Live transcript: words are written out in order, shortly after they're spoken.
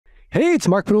Hey, it's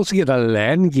Mark Podolsky of the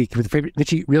Land Geek with your favorite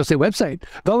niche real estate website,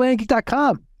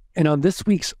 thelandgeek.com. And on this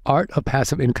week's Art of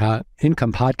Passive Income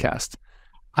podcast,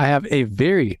 I have a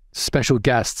very special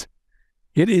guest.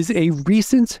 It is a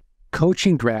recent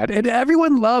coaching grad, and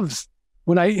everyone loves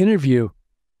when I interview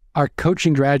our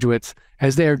coaching graduates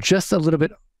as they are just a little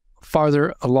bit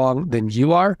farther along than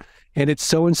you are. And it's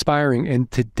so inspiring. And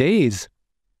today's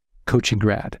coaching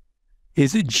grad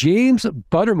is James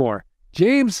Buttermore.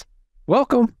 James,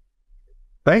 welcome.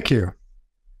 Thank you.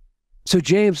 So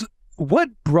James, what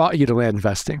brought you to land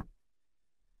investing?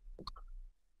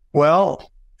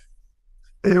 Well,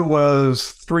 it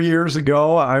was 3 years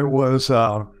ago. I was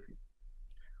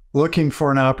looking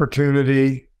for an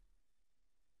opportunity.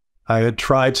 I had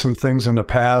tried some things in the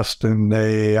past and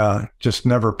they just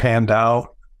never panned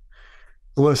out.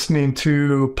 Listening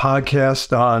to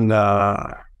podcast on,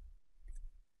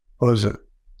 what was it?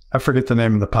 I forget the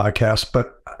name of the podcast,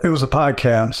 but it was a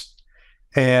podcast.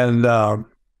 And I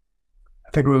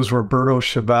think it was Roberto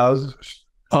Chavez.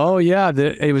 Oh, yeah.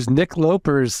 It was Nick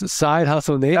Loper's Side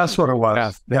Hustle Nation. That's what it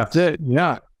was. That's it.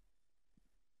 Yeah.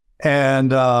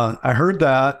 And I heard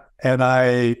that, and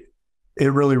it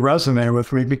really resonated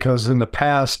with me because in the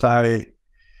past, a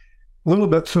little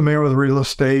bit familiar with real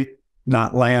estate,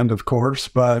 not land, of course,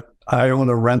 but I own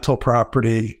a rental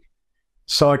property.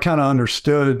 So I kind of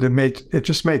understood it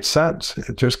just made sense.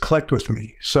 It just clicked with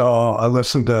me. So I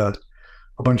listened to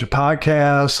a bunch of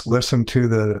podcasts, listened to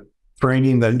the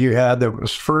training that you had that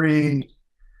was free,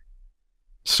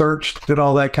 searched, did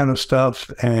all that kind of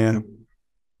stuff. And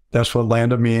that's what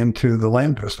landed me into the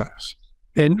land business.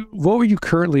 And what were you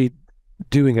currently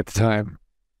doing at the time?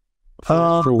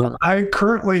 For work? I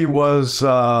currently was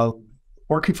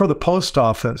working for the post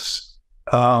office,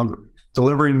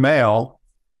 delivering mail.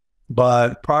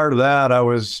 But prior to that, I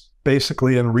was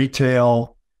basically in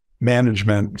retail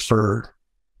management for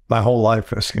my whole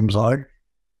life, it seems like.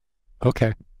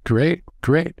 Okay, great.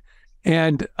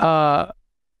 And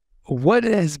what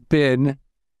has been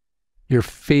your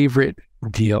favorite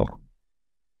deal?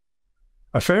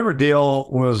 My favorite deal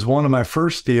was one of my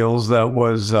first deals that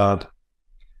was, I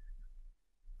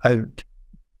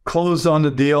closed on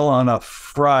the deal on a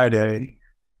Friday.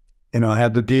 I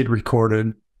had the deed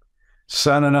recorded,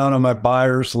 sent it out on my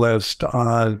buyer's list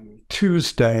on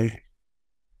Tuesday.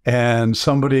 And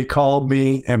somebody called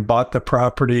me and bought the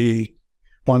property,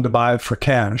 wanted to buy it for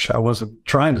cash. I wasn't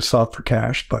trying to sell it for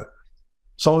cash, but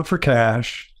sold it for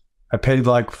cash. I paid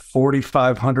like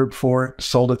 $4,500 for it,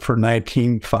 sold it for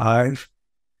 $19,500.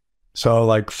 So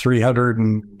like 300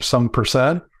 and some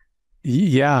percent.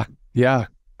 Yeah.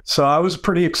 So I was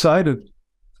pretty excited.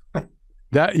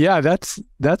 That's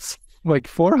like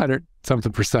 400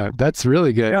 something percent. That's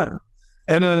really good. Yeah.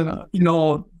 And then,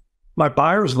 my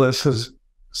buyer's list has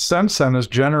since then has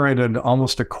generated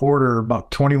almost a quarter,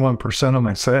 about 21% of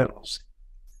my sales.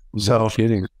 No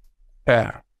kidding.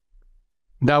 Yeah.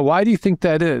 Now, why do you think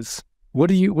that is? What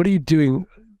are you doing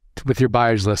with your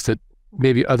buyer's list that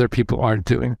maybe other people aren't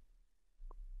doing?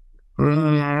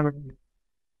 I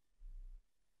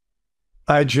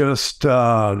just,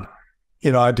 I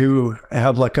do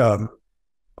have like a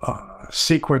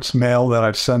sequence mail that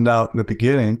I send out in the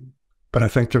beginning, but I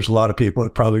think there's a lot of people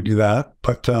that probably do that.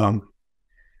 But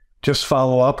just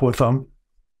follow up with them,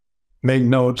 make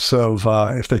notes of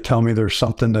if they tell me there's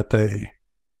something that they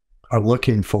are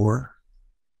looking for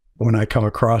when I come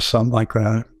across something like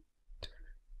that.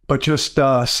 But just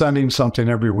sending something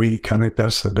every week, I think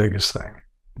that's the biggest thing.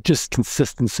 Just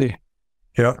consistency.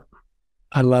 Yeah.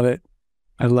 I love it.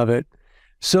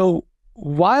 So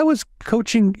why was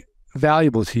coaching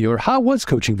valuable to you, or how was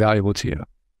coaching valuable to you?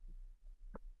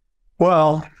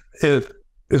 Well, it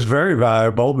is very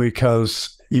valuable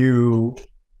because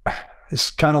it's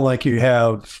kind of like you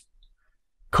have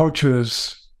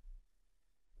coaches,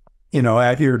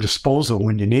 at your disposal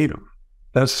when you need them.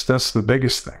 That's the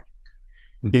biggest thing.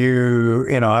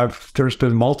 There's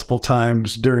been multiple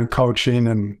times during coaching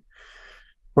and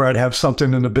where I'd have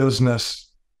something in the business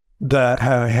that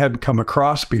I hadn't come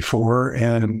across before,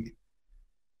 and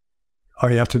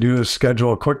all you have to do is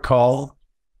schedule a quick call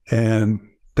and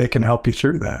they can help you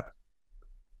through that.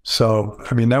 So,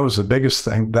 that was the biggest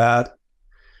thing, that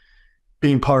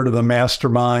being part of the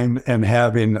mastermind and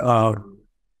having, the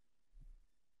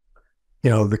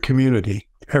community.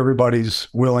 Everybody's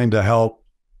willing to help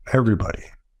everybody,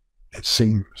 it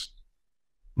seems.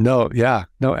 No,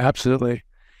 absolutely.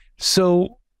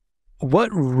 So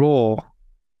what role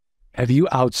have you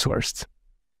outsourced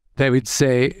that we'd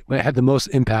say had the most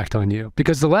impact on you?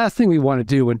 Because the last thing we want to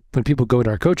do when people go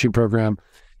to our coaching program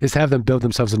is have them build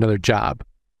themselves another job.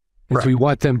 And right. So we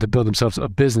want them to build themselves a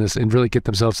business and really get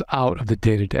themselves out of the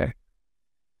day-to-day.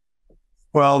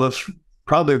 Well,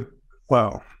 probably,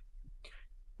 well,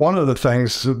 one of the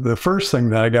things, the first thing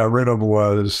that I got rid of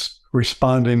was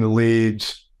responding to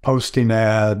leads, posting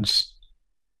ads,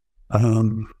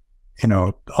 all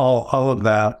of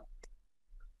that.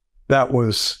 That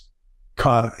was,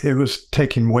 it was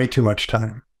taking way too much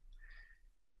time.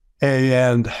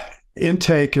 And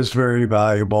intake is very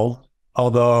valuable,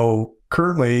 although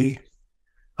currently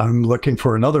I'm looking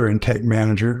for another intake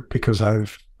manager because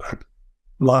I've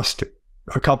lost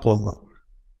a couple of them.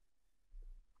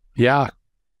 Yeah.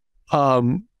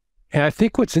 And I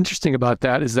think what's interesting about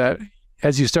that is that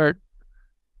as you start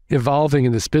evolving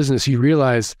in this business, you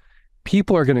realize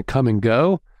people are going to come and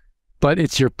go, but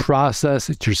it's your process,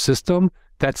 it's your system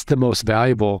that's the most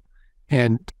valuable.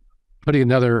 And putting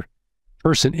another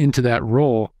person into that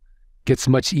role gets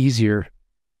much easier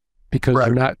because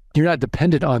you're not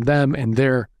dependent on them and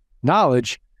their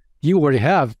knowledge. You already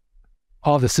have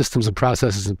all the systems and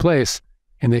processes in place,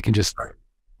 and they can just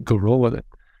go roll with it.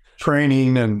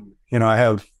 Training, and I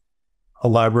have a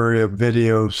library of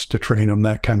videos to train them,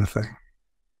 that kind of thing.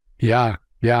 Yeah.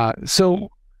 So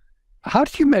how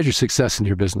do you measure success in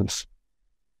your business?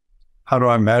 How do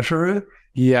I measure it?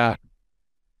 Yeah.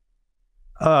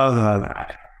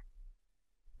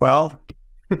 Well,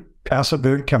 passive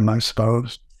income, I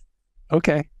suppose.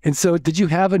 Okay. And so did you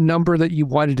have a number that you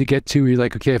wanted to get to? You're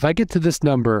like, okay, if I get to this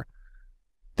number,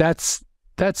 that's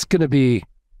going to be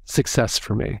success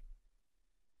for me.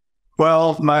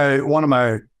 Well, one of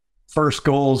my first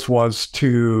goals was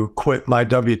to quit my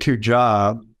W-2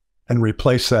 job and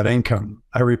replace that income.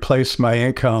 I replaced my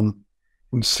income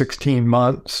in 16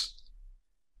 months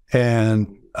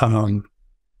and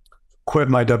quit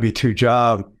my W-2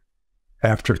 job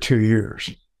after 2 years.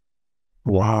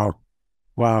 Wow.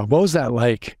 What was that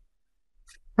like?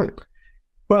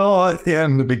 Well,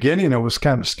 in the beginning, it was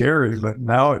kind of scary, but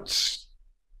now it's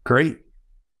great.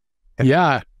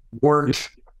 Yeah. Worked.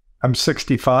 I'm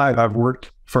 65. I've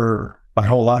worked for my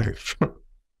whole life.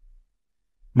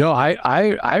 No,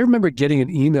 I remember getting an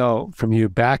email from you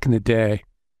back in the day,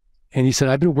 and you said,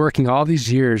 I've been working all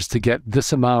these years to get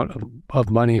this amount of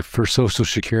money for Social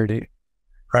Security.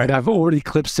 Right. And I've already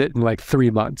eclipsed it in like 3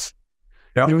 months.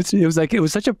 Yeah. It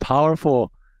was such a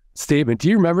powerful statement. Do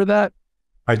you remember that?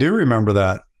 I do remember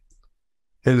that.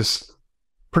 It is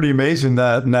pretty amazing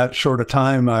that in that short a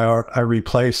time, I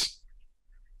replaced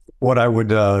what I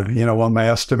would, on my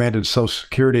estimated Social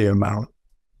Security amount.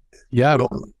 Yeah.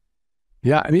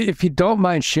 Yeah. I mean, if you don't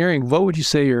mind sharing, what would you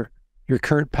say your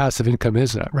current passive income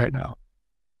is at right now?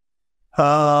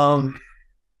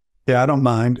 Yeah, I don't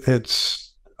mind.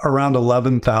 It's around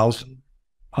 11,000.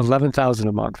 11,000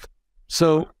 a month.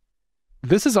 So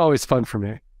this is always fun for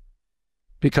me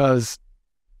because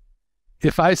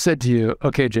if I said to you,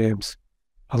 okay, James,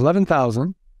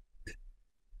 11,000,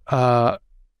 well,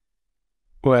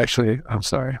 actually, I'm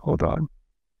sorry, hold on.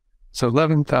 So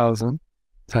 11,000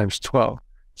 times 12.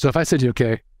 So if I said to you,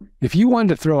 okay, if you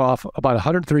wanted to throw off about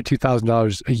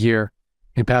 $132,000 a year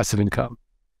in passive income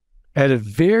at a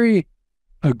very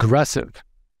aggressive,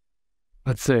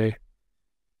 let's say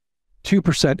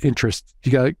 2% interest,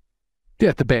 you got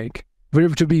at the bank,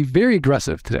 which would be very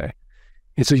aggressive today.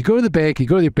 And so you go to the bank, you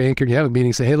go to your banker, and you have a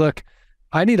meeting, say, hey, look,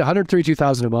 I need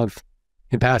 $132,000 a month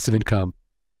in passive income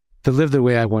to live the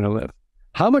way I want to live.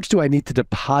 How much do I need to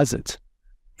deposit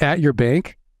at your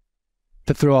bank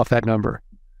to throw off that number?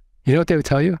 You know what they would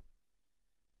tell you?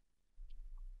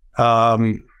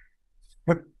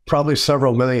 Probably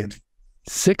several million.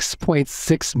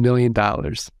 $6.6 million.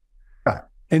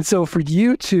 And so for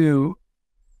you to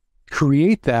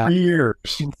create that 3 years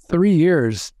in 3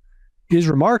 years is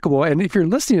remarkable. And if you're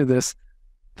listening to this,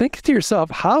 think to yourself,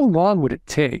 how long would it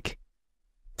take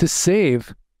to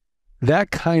save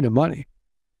that kind of money?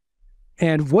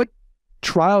 And what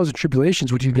trials and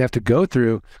tribulations would you have to go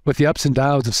through with the ups and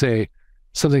downs of, say,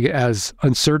 something as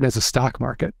uncertain as a stock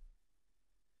market?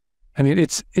 I mean,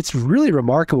 it's really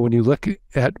remarkable when you look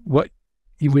at where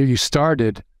you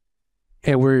started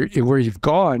and where you've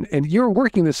gone, and you're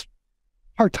working this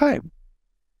part-time.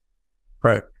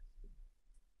 Right.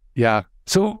 Yeah.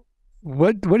 So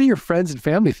what do your friends and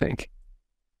family think?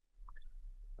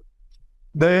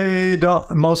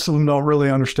 Most of them don't really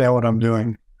understand what I'm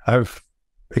doing. I've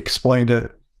explained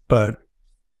it, but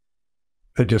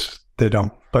they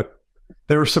don't. But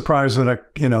they were surprised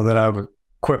that I would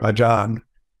quit my job.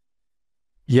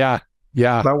 Yeah.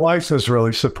 My wife is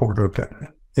really supportive of it.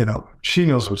 She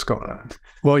knows what's going on.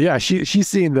 Well, yeah, she's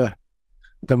seeing the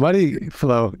money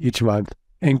flow each month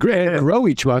and grow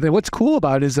each month. And what's cool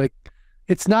about it is like,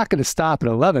 it's not going to stop at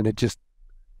 11. It just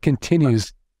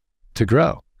continues to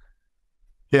grow.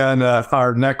 Yeah. And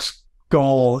our next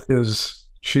goal is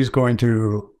she's going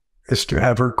to is to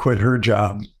have her quit her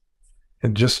job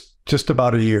in just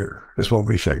about a year is what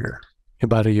we figure.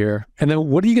 About a year. And then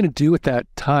what are you going to do with that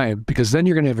time? Because then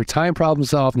you're going to have your time problem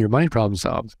solved and your money problem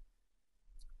solved.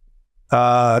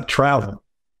 Travel.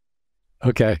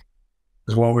 Okay.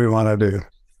 Is what we want to do.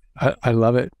 I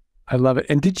love it. I love it.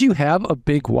 And did you have a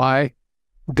big why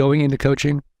going into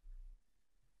coaching?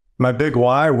 My big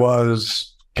why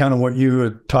was kind of what you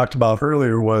had talked about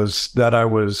earlier, was that I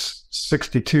was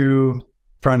 62,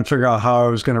 trying to figure out how I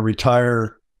was going to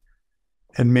retire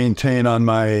and maintain on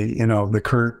my, the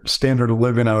current standard of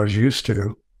living I was used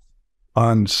to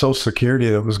on Social Security.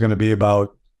 That was going to be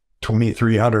about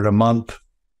 $2,300 a month,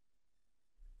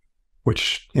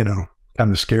 which, kind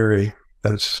of scary.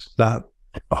 That's not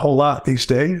a whole lot these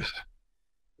days.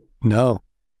 No,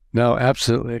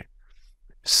 absolutely.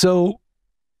 So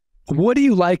what do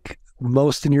you like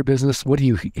most in your business? What do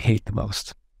you hate the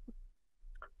most?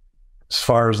 As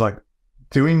far as like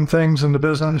doing things in the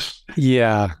business?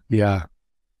 Yeah.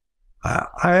 I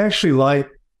actually like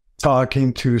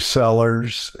talking to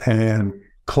sellers and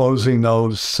closing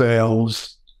those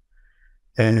sales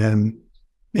and,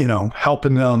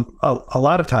 helping them. A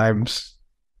lot of times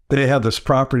they have this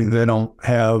property, they don't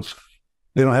have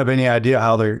any idea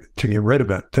how to get rid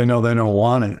of it. They know they don't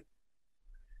want it.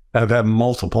 I've had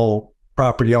multiple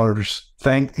property owners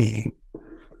thank me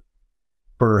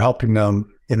for helping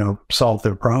them, solve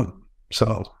their problem.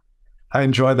 So I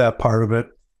enjoy that part of it.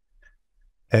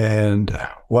 And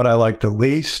what I like the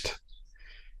least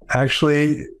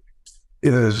actually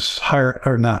is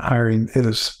it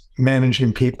is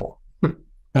managing people.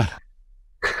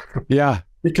 Yeah.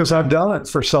 Because I've done it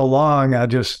for so long. I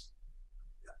just,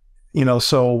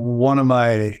 so one of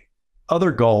my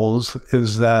other goals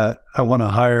is that I want to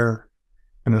hire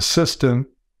an assistant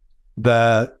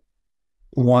that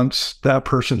once that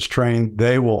person's trained,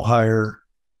 they will hire,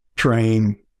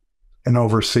 train, and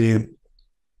oversee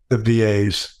the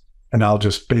VAs, and I'll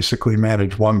just basically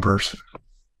manage one person.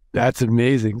 That's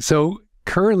amazing. So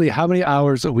currently, how many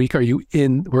hours a week are you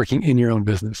working in your own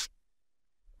business?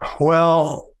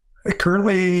 Well,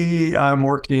 currently I'm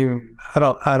working, I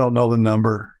don't know the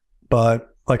number,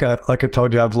 but like I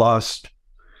told you, I've lost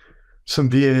some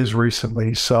VAs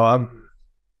recently. So I'm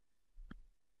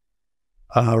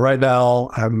right now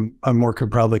I'm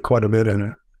working probably quite a bit in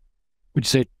it. Would you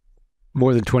say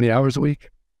more than 20 hours a week?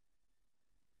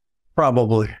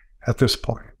 Probably at this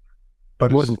point,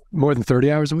 but more than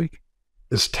 30 hours a week?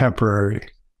 It's temporary.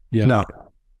 Yeah. No.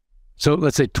 So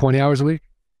let's say 20 hours a week?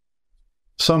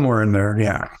 Somewhere in there.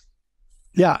 Yeah.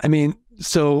 Yeah. I mean,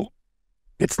 so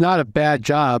it's not a bad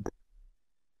job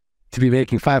to be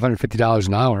making $550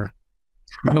 an hour,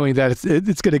 knowing that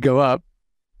it's going to go up.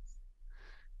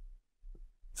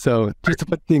 So just to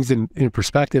put things in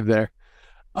perspective there.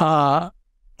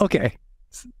 Okay.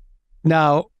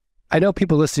 Now, I know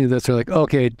people listening to this are like,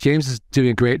 okay, James is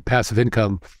doing great passive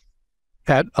income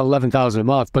at $11,000 a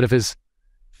month, but if his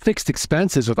fixed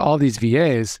expenses with all these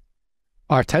VAs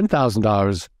are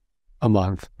 $10,000 a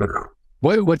month,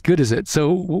 what good is it?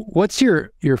 So what's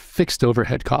your fixed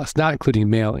overhead cost, not including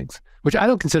mailings, which I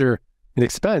don't consider an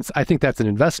expense. I think that's an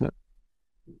investment.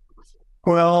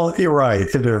 Well, you're right.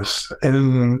 It is.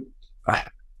 And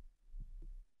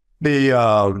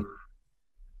the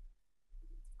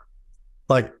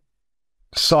like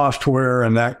software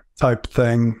and that type of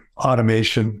thing,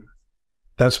 automation,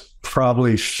 that's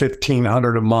probably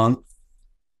 $1,500 a month.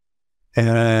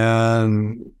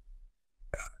 And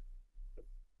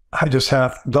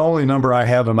the only number I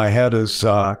have in my head is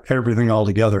everything all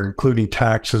together, including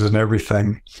taxes and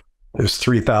everything, is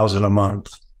 $3,000 a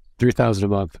month. $3,000 a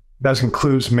month. That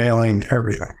includes mailing,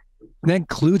 everything. That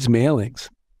includes mailings.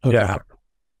 Okay. Yeah.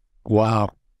 Wow.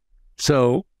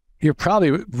 So you're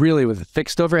probably really with a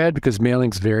fixed overhead because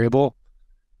mailing's variable.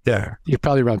 Yeah. You're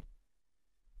probably around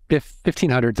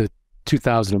 $1,500 to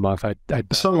 $2,000 a month.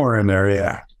 I'd somewhere in there.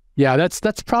 Yeah. Yeah.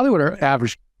 That's probably what our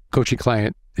average coaching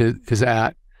client is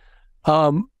at.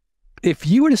 If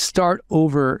you were to start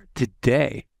over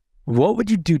today, what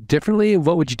would you do differently and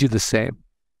what would you do the same?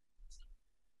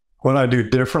 What I do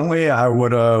differently, I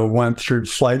would have went through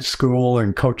flight school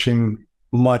and coaching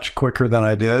much quicker than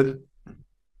I did.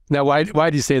 Now, why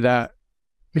do you say that?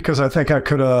 Because I think I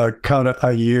could have cut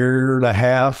a year and a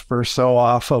half or so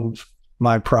off of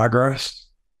my progress.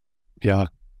 Yeah.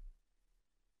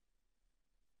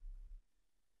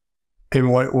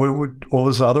 And what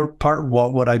was the other part?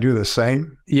 What would I do the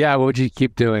same? Yeah, what would you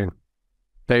keep doing?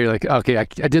 That you're like, okay, I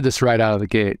did this right out of the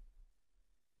gate.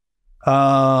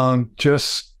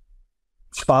 Just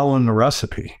following the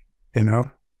recipe,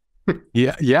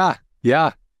 Yeah.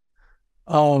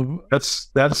 That's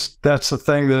the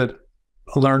thing that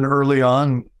I learned early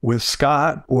on with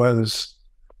Scott was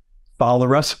follow the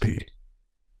recipe,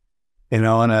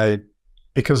 and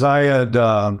because I had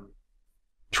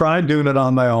tried doing it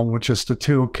on my own with just a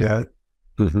toolkit,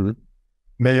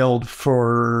 mailed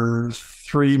for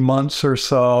 3 months or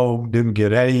so, didn't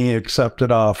get any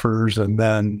accepted offers, and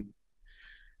then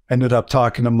ended up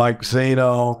talking to Mike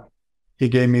Zano. He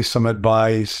gave me some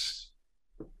advice,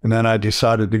 and then I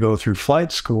decided to go through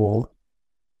flight school,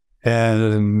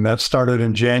 and that started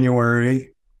in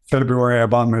January. February, I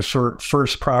bought my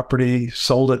first property,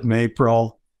 sold it in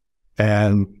April,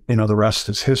 and, the rest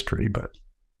is history. But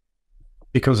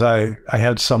because I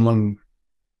had someone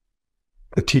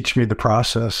to teach me the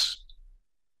process,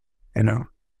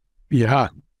 Yeah,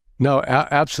 no,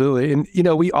 absolutely. And,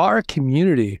 we are a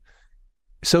community.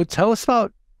 So tell us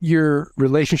about your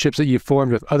relationships that you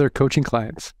formed with other coaching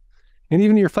clients and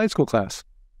even your flight school class.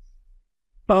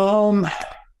 Well,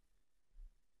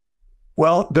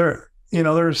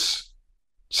 there's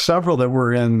several that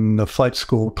were in the flight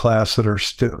school class that are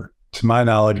still, to my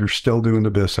knowledge, are still doing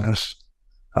the business.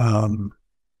 Don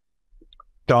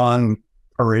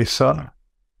Arisa.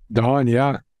 Dawn,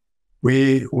 yeah.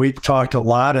 We talked a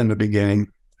lot in the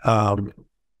beginning. And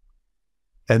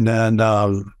then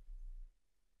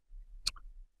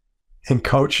in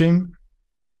coaching,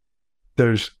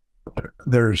 there's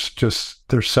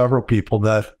several people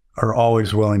that are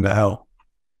always willing to help.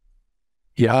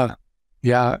 Yeah.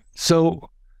 Yeah. So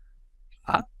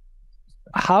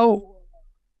how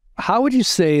would you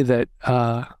say that,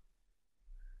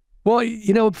 well,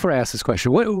 before I ask this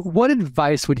question, what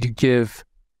advice would you give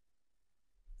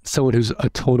someone who's a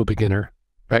total beginner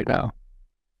right now?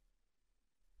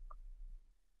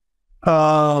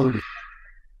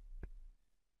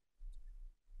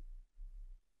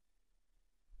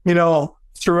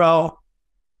 Throughout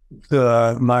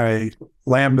my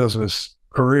land business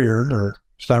career, or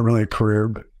it's not really a career,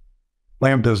 but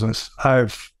land business,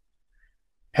 I've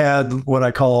had what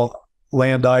I call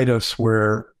landitis,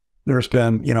 where there's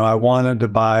been,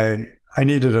 I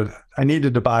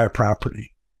needed to buy a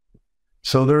property.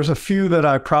 So there's a few that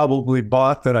I probably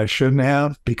bought that I shouldn't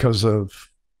have because of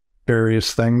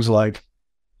various things, like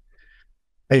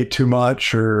ate too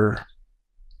much, or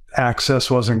access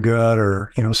wasn't good,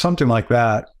 or, something like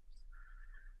that.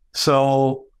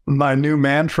 So my new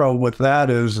mantra with that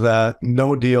is that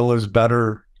no deal is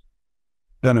better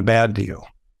than a bad deal.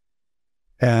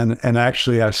 And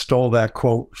actually, I stole that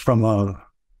quote from a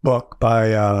book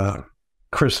by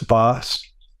Chris Voss.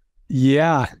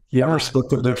 Yeah. Never split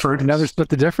the difference. Never split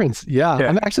the difference. Yeah.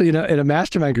 I'm actually in a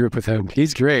mastermind group with him.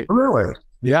 He's great. Really?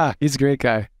 Yeah, he's a great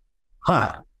guy.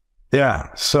 Huh.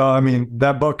 Yeah. So,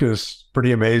 that book is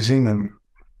pretty amazing. And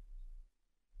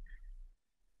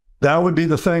that would be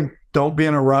the thing. Don't be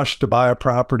in a rush to buy a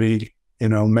property.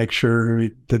 Make sure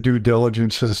the due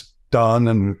diligence is done.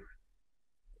 And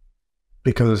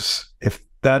because if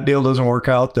that deal doesn't work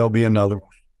out, there'll be another one.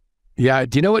 Yeah.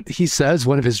 Do you know what he says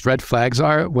one of his red flags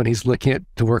are when he's looking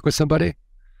to work with somebody?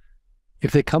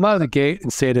 If they come out of the gate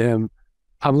and say to him,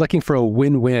 I'm looking for a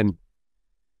win-win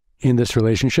in this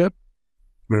relationship,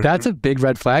 that's a big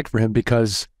red flag for him,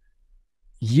 because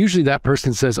usually that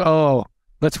person says, oh,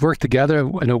 let's work together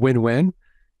in a win-win.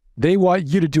 They want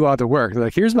you to do all the work. They're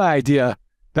like, here's my idea.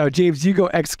 Now, James, you go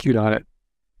execute on it.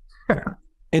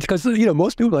 And because,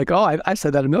 most people are like, oh, I've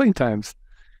said that a million times.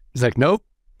 He's like, nope,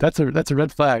 that's a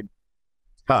red flag.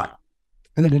 Huh.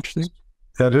 Isn't that interesting?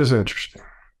 That is interesting.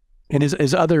 And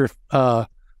his other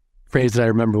phrase that I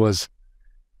remember was,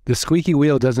 the squeaky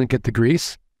wheel doesn't get the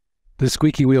grease. The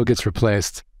squeaky wheel gets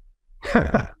replaced.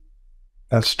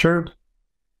 That's true.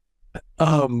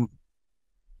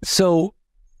 So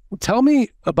tell me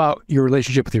about your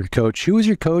relationship with your coach. Who was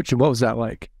your coach and what was that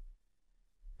like?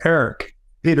 Eric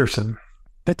Peterson.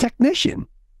 The technician.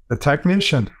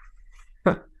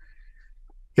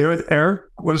 Eric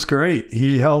was great.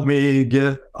 He helped me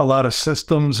get a lot of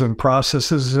systems and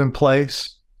processes in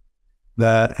place,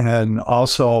 and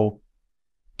also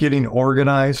getting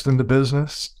organized in the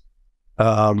business.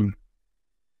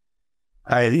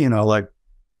 Like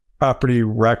property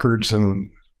records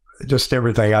and just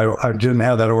everything. I didn't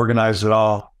have that organized at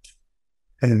all.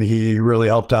 And he really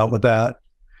helped out with that.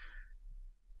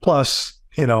 Plus,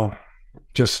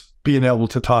 just being able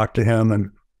to talk to him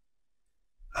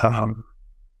and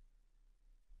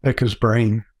pick his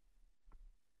brain.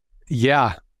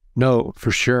 Yeah, no,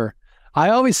 for sure. I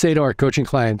always say to our coaching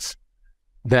clients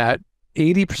that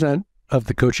 80% of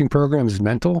the coaching program is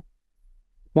mental,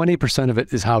 20% of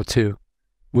it is how to.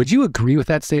 Would you agree with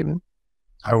that statement?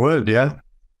 I would, yeah.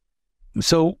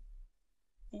 So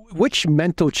which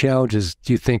mental challenges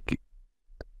do you think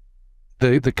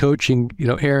the coaching,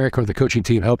 Eric or the coaching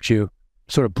team helped you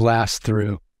sort of blast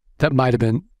through that might have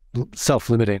been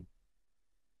self-limiting?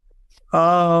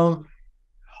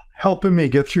 Helping me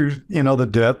get through, the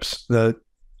dips, the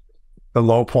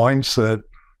low points that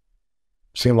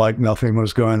seemed like nothing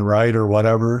was going right or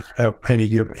whatever at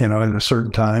any, at a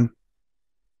certain time.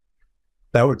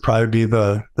 That would probably be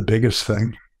the biggest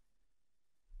thing.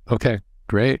 Okay,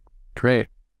 great.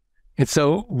 And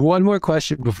so one more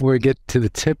question before we get to the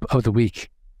tip of the week.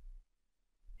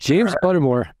 James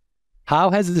Buttermore,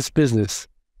 how has this business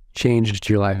changed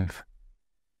your life?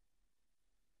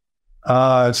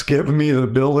 It's given me the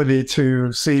ability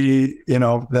to see,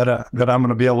 that I'm going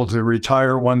to be able to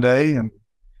retire one day, and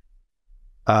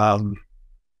I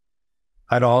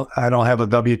don't have a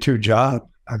W-2 job.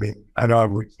 I mean, I know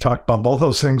we talked about both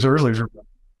those things earlier.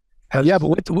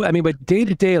 But day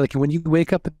to day, like when you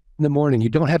wake up in the morning, you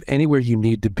don't have anywhere you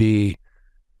need to be,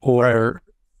 or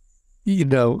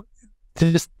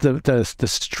just the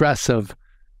stress of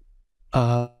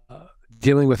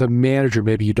dealing with a manager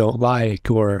maybe you don't like,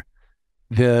 or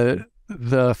the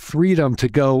freedom to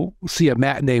go see a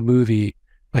matinee movie.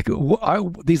 Like, what are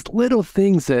these little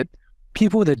things that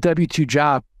people with a W-2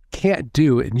 job can't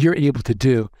do and you're able to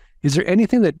do? Is there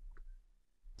anything that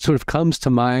sort of comes to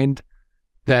mind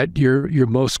that you're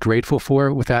most grateful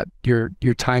for with that, your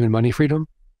time and money freedom?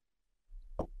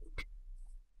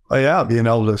 Yeah, being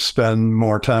able to spend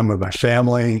more time with my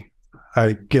family.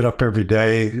 I get up every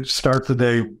day, start the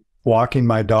day walking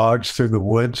my dogs through the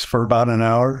woods for about an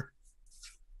hour,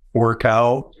 work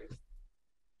out,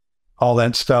 all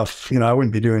that stuff. I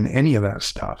wouldn't be doing any of that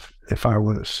stuff if I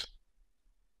was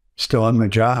still on my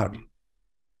job.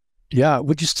 Yeah.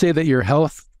 Would you say that your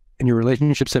health and your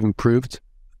relationships have improved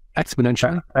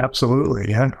exponentially? Absolutely.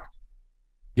 Yeah.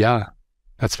 Yeah.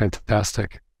 That's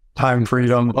fantastic. Time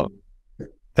freedom.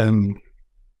 And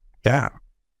yeah.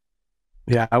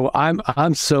 Yeah. Well,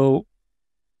 I'm so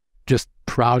just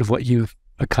proud of what you've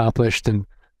accomplished, and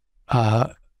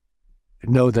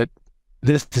know that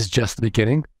this is just the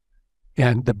beginning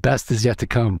and the best is yet to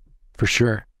come, for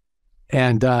sure.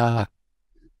 And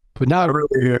but now I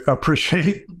really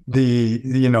appreciate the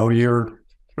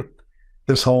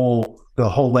whole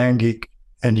Land Geek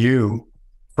and you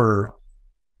for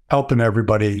helping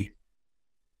everybody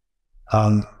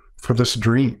for this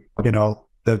dream,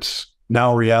 that's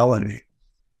now reality.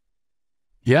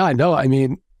 Yeah, I know. I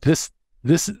mean, this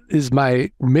is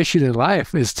my mission in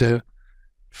life, is to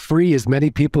free as many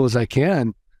people as I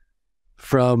can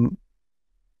from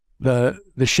the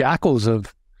shackles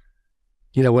of,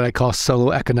 what I call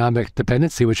solo economic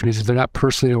dependency, which means if they're not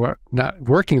personally or not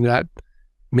working, they're not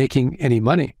making any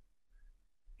money.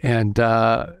 And,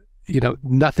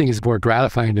 nothing is more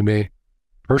gratifying to me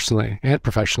personally and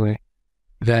professionally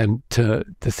than to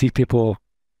see people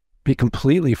be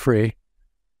completely free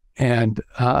and,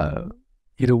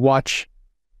 watch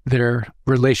their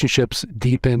relationships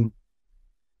deepen,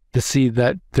 to see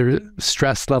that their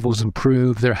stress levels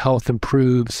improve, their health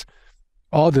improves,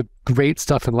 all the great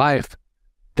stuff in life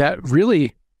that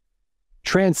really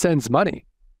transcends money.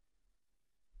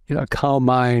 A calm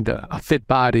mind, a fit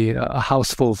body, a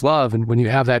house full of love. And when you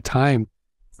have that time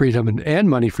freedom and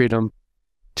money freedom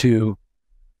to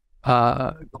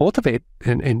cultivate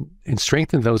and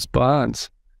strengthen those bonds,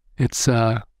 it's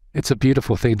a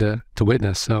beautiful thing to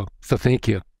witness. So thank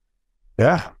you.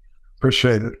 Yeah,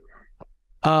 appreciate it.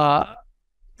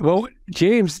 Well,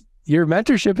 James, your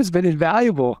mentorship has been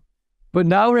invaluable, but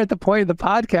now we're at the point of the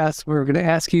podcast where we're going to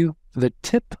ask you the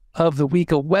tip of the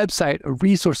week, a website, a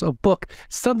resource, a book,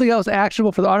 something else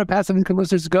actionable for the Art of Passive Income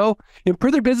listeners to go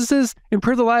improve their businesses,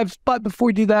 improve their lives. But before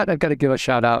we do that, I've got to give a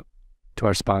shout out to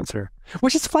our sponsor,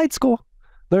 which is Flight School.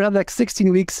 Learn how the next 16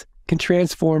 weeks can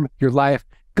transform your life.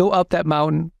 Go up that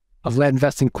mountain of land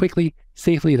investing quickly,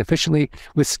 safely, and efficiently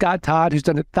with Scott Todd, who's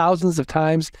done it thousands of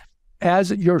times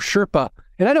as your Sherpa.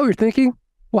 And I know what you're thinking,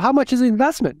 well, how much is the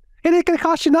investment? It ain't going to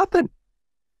cost you nothing.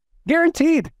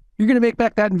 Guaranteed. You're going to make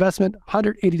back that investment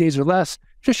 180 days or less.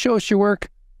 Just show us your work.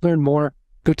 Learn more.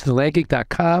 Go to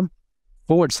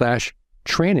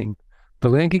thelandgeek.com/training.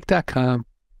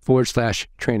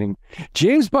 thelandgeek.com/training.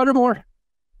 James Buttermore,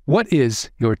 what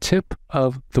is your tip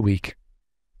of the week?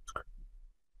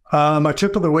 My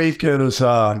tip of the week is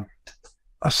a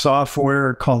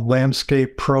software called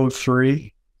Landscape Pro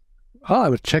 3. Oh, I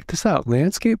would check this out.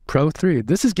 Landscape Pro 3.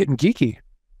 This is getting geeky.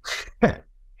 Yeah,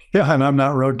 and I'm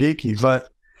not real geeky, but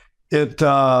it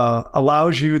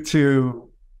allows you to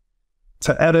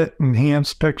edit,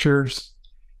 enhance pictures.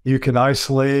 You can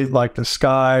isolate like the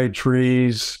sky,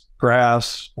 trees,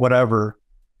 grass, whatever,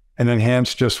 and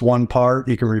enhance just one part.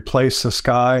 You can replace the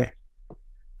sky.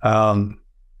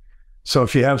 So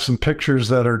if you have some pictures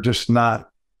that are just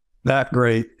not that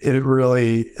great,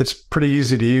 it's pretty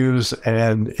easy to use,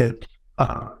 and it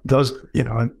does,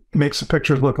 it makes the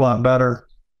pictures look a lot better.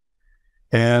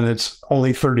 And it's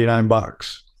only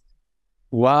 $39.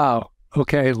 Wow.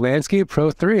 Okay. Landscape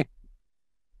Pro 3.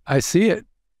 I see it.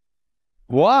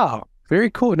 Wow. Very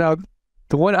cool. Now,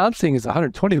 the one I'm seeing is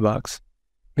 $120.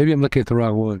 Maybe I'm looking at the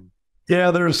wrong one.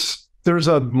 Yeah, there's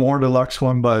a more deluxe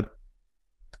one, but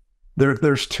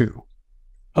there's two.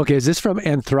 Okay. Is this from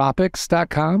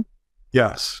anthropics.com?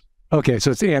 Yes. Okay.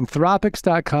 So it's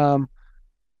anthropics.com.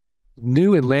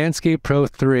 New in Landscape Pro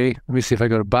 3. Let me see if I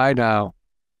go to buy now.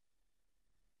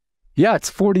 Yeah,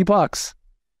 it's $40.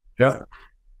 Yeah.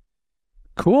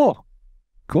 Cool.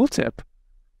 Cool tip.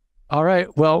 All right.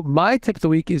 Well, my tip of the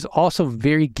week is also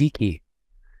very geeky,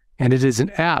 and it is an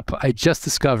app I just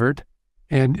discovered.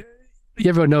 And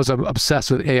everyone knows I'm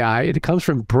obsessed with AI. It comes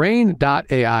from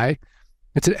brain.ai.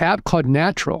 It's an app called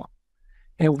Natural.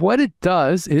 And what it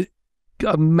does, it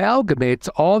amalgamates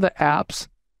all the apps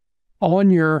on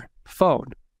your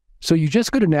phone. So you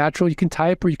just go to Natural, you can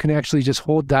type, or you can actually just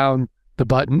hold down the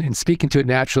button and speak into it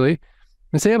naturally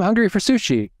and say, I'm hungry for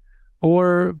sushi,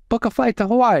 or book a flight to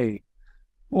Hawaii,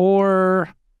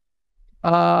 or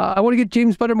I want to get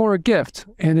James Buttermore a gift.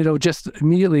 And it'll just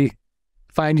immediately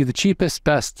find you the cheapest,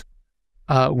 best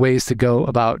ways to go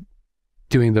about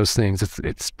doing those things.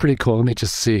 It's pretty cool. Let me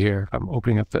just see here. I'm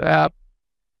opening up the app.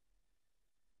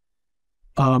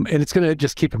 And it's going to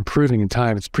just keep improving in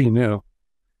time. It's pretty new.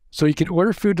 So you can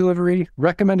order food delivery,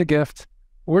 recommend a gift,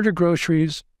 order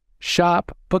groceries,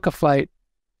 shop, book a flight,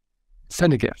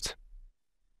 send a gift.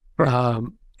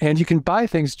 And you can buy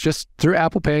things just through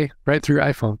Apple Pay, right through your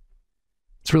iPhone.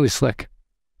 It's really slick.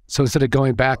 So instead of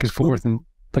going back and forth and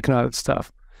looking at that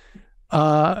stuff.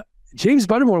 James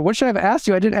Buttermore, what should I have asked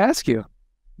you? I didn't ask you.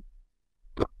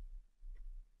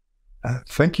 I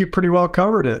think you pretty well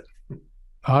covered it.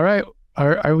 All right.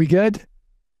 Are we good?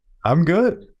 I'm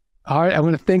good. All right. I'm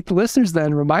going to thank the listeners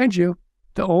then. Remind you,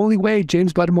 the only way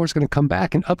James Buttermore is going to come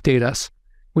back and update us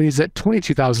when he's at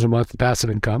 $22,000 a month in passive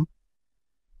income.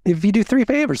 If you do three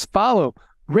favors: follow,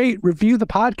 rate, review the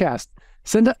podcast,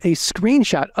 send a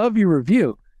screenshot of your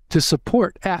review to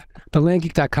support at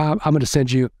thelandgeek.com. I'm going to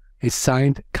send you a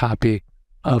signed copy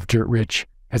of Dirt Rich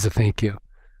as a thank you.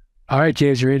 All right,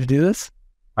 James, you ready to do this?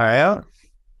 I am.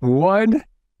 1,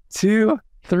 2,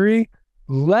 3.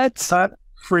 Let's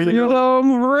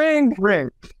freedom ring.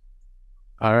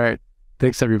 All right.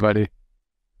 Thanks, everybody.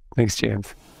 Thanks,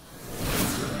 James.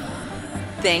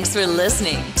 Thanks for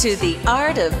listening to the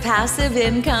Art of Passive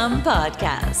Income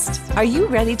podcast. Are you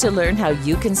ready to learn how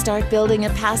you can start building a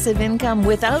passive income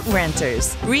without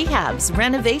renters, rehabs,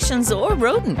 renovations, or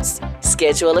rodents?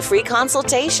 Schedule a free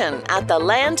consultation at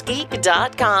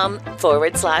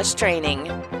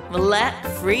thelandgeek.com/training. Let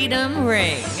freedom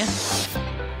ring.